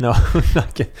back. No,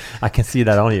 I can see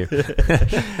that on you.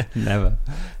 Never.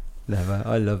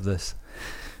 I love this.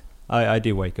 I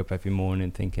do wake up every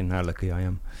morning thinking how lucky I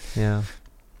am. Yeah.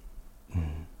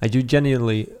 I do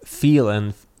genuinely feel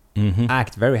and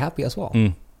act very happy as well.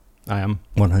 I am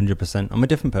 100%. I'm a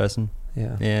different person.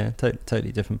 Yeah.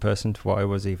 Totally different person to what I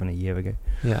was even a year ago.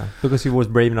 Yeah, because you was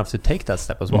brave enough to take that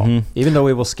step as well, even though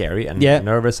it was scary and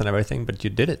nervous and everything, but you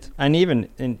did it. And even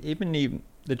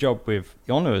the job with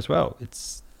Jonna as well.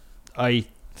 It's I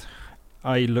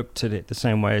looked at it the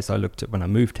same way as I looked at when I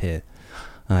moved here.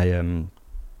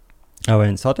 I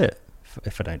went, sod it.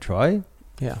 If I don't try,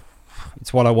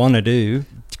 it's what I want to do.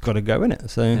 Got to go in it.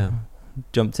 So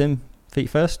jumped in feet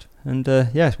first, and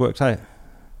it's worked out.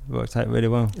 Worked out really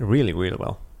well. Really, really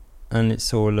well. And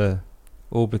it's all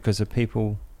because of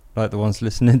people like the ones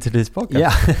listening to this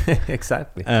podcast. Yeah,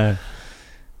 exactly. I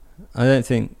don't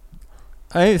think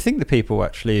the people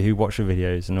actually who watch the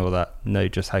videos and all that know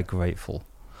just how grateful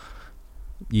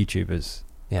YouTubers,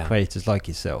 creators like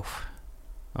yourself.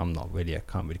 I'm not really, I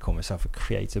can't really call myself a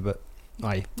creator, but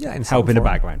I help in the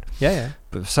background. Yeah.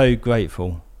 But so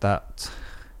grateful that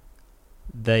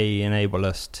they enable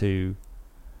us to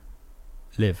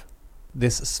live.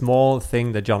 This small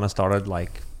thing that Jonna started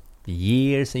like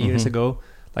years and years ago,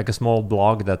 like a small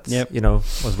blog that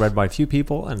was read by a few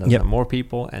people and then more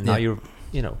people, and now you're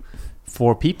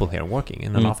 4 people here working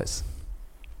in an office.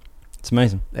 It's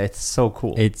amazing. It's so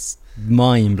cool. It's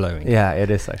mind-blowing. Yeah, it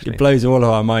is actually. It blows all of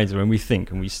our minds when we think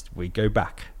and we go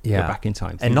back. Go back in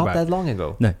time. And not that long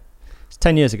ago. No. It's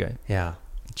 10 years ago. Yeah.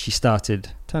 She started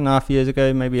 10.5 years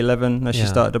ago, maybe 11, as she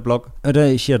started a blog.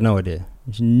 She had no idea.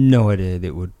 She had no idea that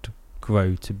it would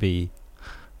grow to be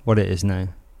what it is now.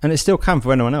 And it still can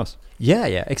for anyone else. Yeah,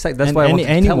 exactly. That's why I wanted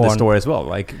to tell the story as well.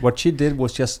 Like, what she did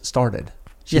was just started.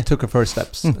 She took her first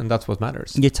steps, and that's what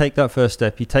matters. You take that first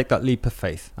step, you take that leap of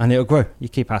faith, and it'll grow. You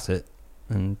keep at it,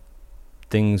 and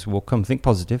things will come. Think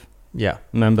positive. Yeah.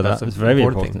 Remember that. It's a very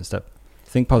important step.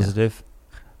 Think positive.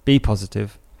 Be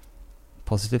positive.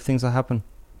 Positive things will happen.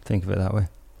 Think of it that way.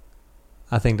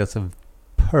 I think that's a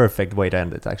perfect way to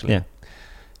end it, actually. Yeah.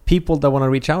 People that want to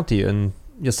reach out to you and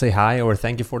just say hi or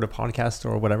thank you for the podcast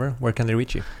or whatever, where can they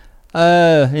reach you?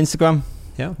 Instagram.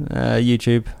 Yeah.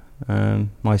 YouTube.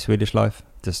 My Swedish Life.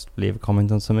 Just leave a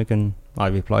comment on something and I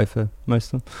reply for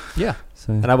most of them. Yeah.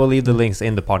 So, and I will leave the links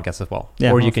in the podcast as well.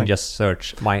 Yeah, or you can just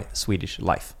search My Swedish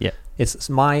Life. Yeah. It's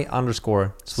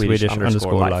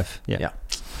my_Swedish life. Yeah.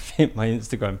 My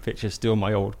Instagram picture is still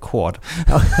my old quad.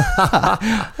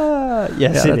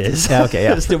 Yes, it is. Yeah, okay,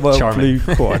 yeah. It's the world blue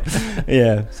quad.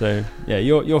 Yeah, so yeah,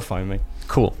 you'll find me.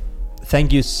 Cool.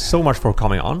 Thank you so much for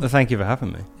coming on. Thank you for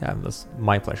having me. Yeah, that's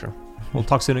my pleasure. We'll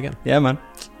talk soon again. Yeah, man.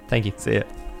 Thank you. See ya.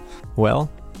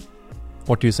 Well,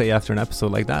 what do you say after an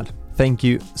episode like that? Thank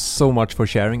you so much for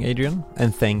sharing, Adrian,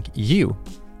 and thank you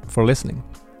for listening.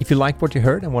 If you liked what you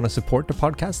heard and want to support the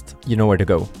podcast, you know where to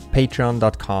go.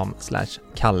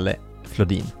 Patreon.com/Kalle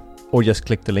Flodin. Or just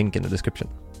click the link in the description.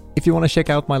 If you want to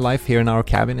check out my life here in our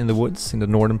cabin in the woods in the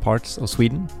northern parts of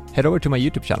Sweden, head over to my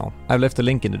YouTube channel. I've left a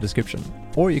link in the description.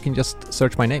 Or you can just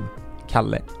search my name,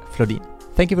 Kalle Flodin.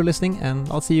 Thank you for listening, and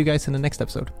I'll see you guys in the next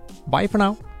episode. Bye for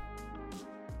now.